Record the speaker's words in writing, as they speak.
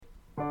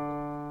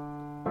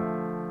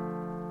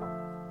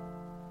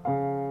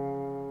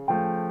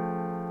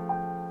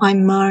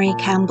I'm Mari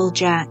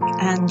Campbell-Jack,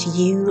 and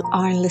you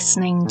are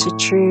listening to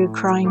True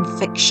Crime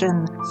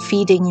Fiction,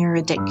 feeding your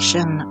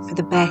addiction for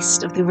the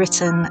best of the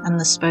written and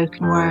the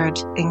spoken word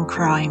in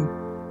crime.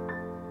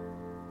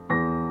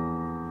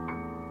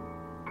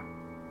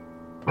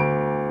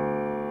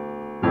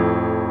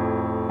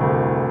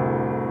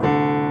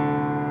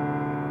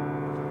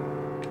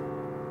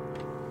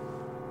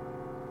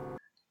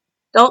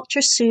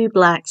 Dr. Sue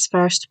Black's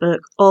first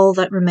book, All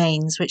That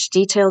Remains, which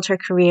detailed her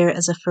career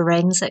as a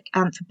forensic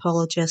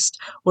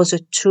anthropologist, was a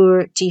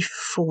tour de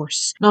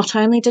force. Not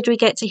only did we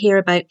get to hear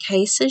about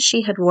cases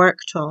she had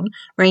worked on,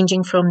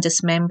 ranging from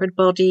dismembered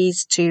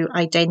bodies to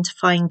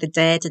identifying the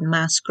dead in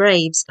mass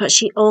graves, but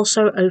she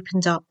also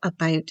opened up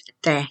about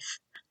death.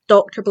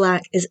 Dr.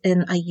 Black is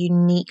in a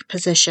unique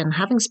position,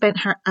 having spent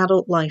her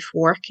adult life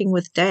working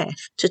with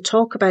death, to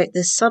talk about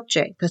this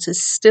subject that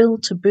is still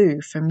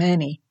taboo for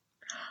many.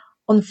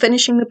 On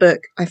finishing the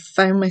book, I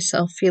found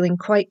myself feeling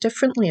quite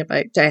differently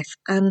about death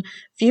and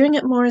viewing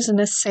it more as an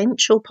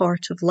essential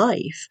part of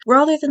life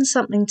rather than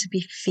something to be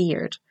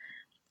feared.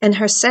 In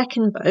her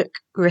second book,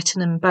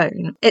 Written in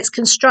Bone, it's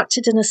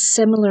constructed in a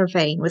similar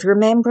vein with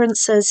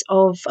remembrances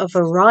of a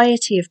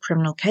variety of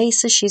criminal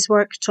cases she's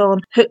worked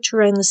on, hooked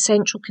around the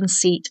central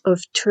conceit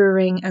of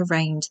touring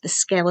around the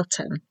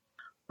skeleton.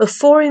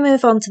 Before we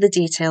move on to the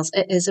details,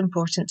 it is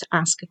important to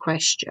ask a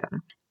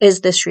question.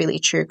 Is this really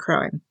true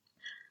crime?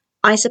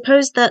 I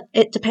suppose that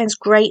it depends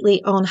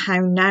greatly on how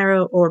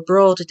narrow or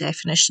broad a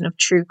definition of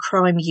true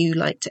crime you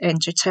like to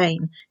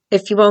entertain.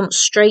 If you want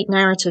straight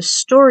narrative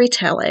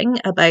storytelling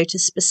about a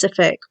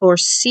specific or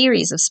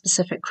series of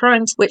specific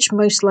crimes, which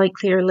most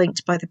likely are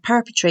linked by the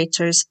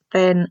perpetrators,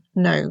 then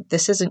no,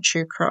 this isn't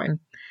true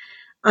crime.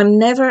 I'm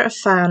never a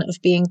fan of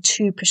being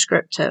too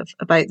prescriptive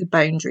about the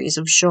boundaries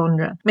of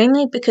genre,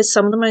 mainly because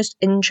some of the most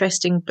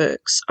interesting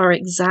books are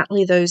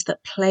exactly those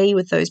that play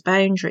with those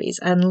boundaries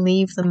and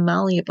leave them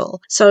malleable.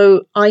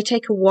 So I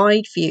take a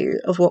wide view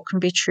of what can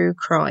be true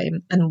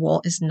crime and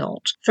what is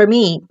not. For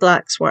me,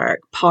 Black's work,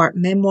 part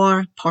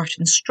memoir, part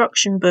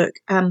instruction book,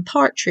 and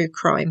part true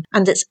crime,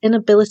 and its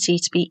inability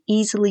to be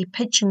easily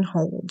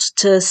pigeonholed,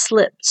 to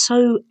slip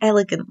so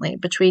elegantly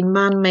between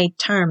man-made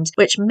terms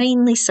which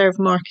mainly serve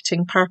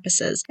marketing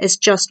purposes, is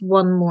just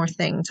one more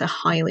thing to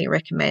highly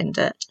recommend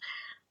it.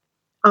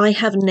 I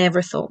have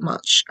never thought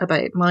much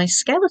about my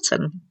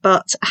skeleton,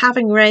 but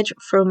having read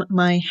from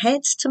my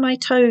head to my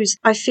toes,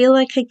 I feel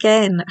like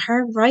again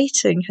her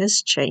writing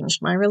has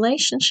changed my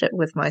relationship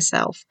with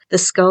myself. The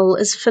skull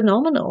is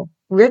phenomenal.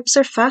 Ribs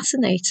are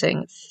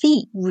fascinating.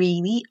 Feet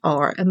really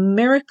are a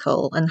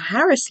miracle. And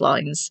Harris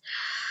lines.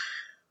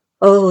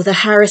 Oh, the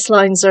Harris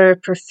lines are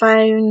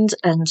profound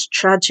and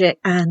tragic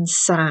and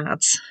sad.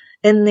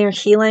 In their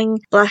healing,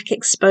 Black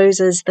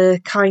exposes the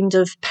kind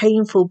of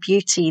painful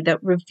beauty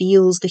that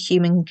reveals the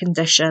human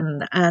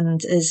condition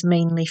and is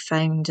mainly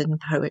found in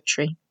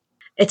poetry.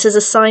 It is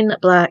a sign that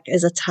Black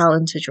is a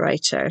talented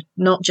writer,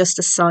 not just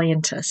a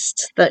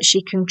scientist, that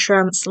she can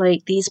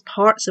translate these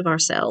parts of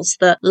ourselves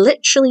that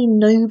literally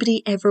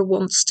nobody ever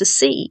wants to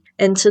see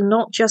into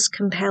not just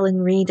compelling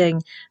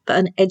reading, but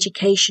an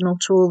educational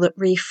tool that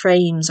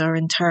reframes our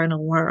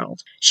internal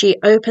world. She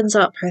opens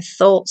up her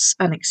thoughts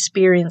and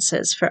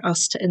experiences for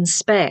us to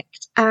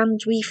inspect, and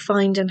we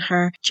find in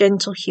her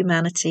gentle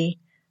humanity,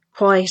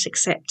 quiet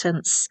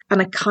acceptance,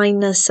 and a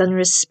kindness and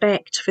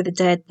respect for the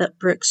dead that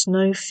brooks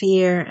no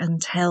fear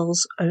and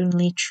tells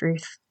only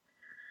truth.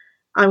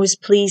 I was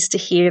pleased to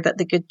hear that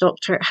the good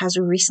doctor has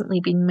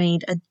recently been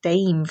made a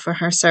dame for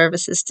her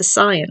services to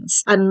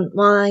science, and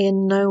while I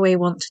in no way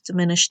want to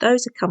diminish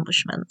those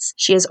accomplishments,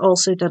 she has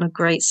also done a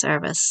great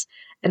service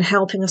in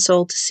helping us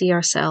all to see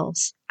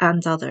ourselves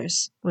and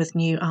others with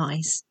new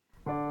eyes.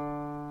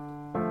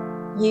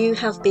 You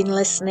have been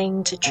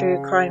listening to True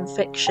Crime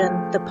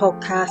Fiction, the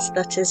podcast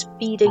that is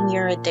feeding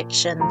your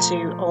addiction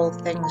to all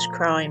things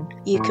crime.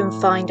 You can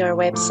find our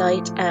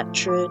website at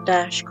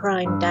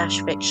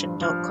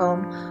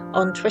true-crime-fiction.com,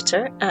 on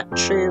Twitter at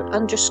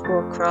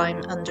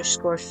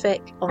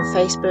true_crime_fic, on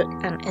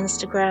Facebook and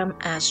Instagram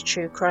as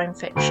True Crime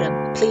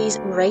Fiction. Please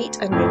rate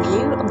and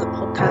review on the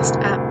podcast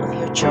app of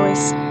your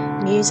choice.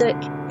 Music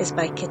is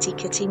by Kitty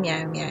Kitty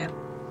Meow Meow.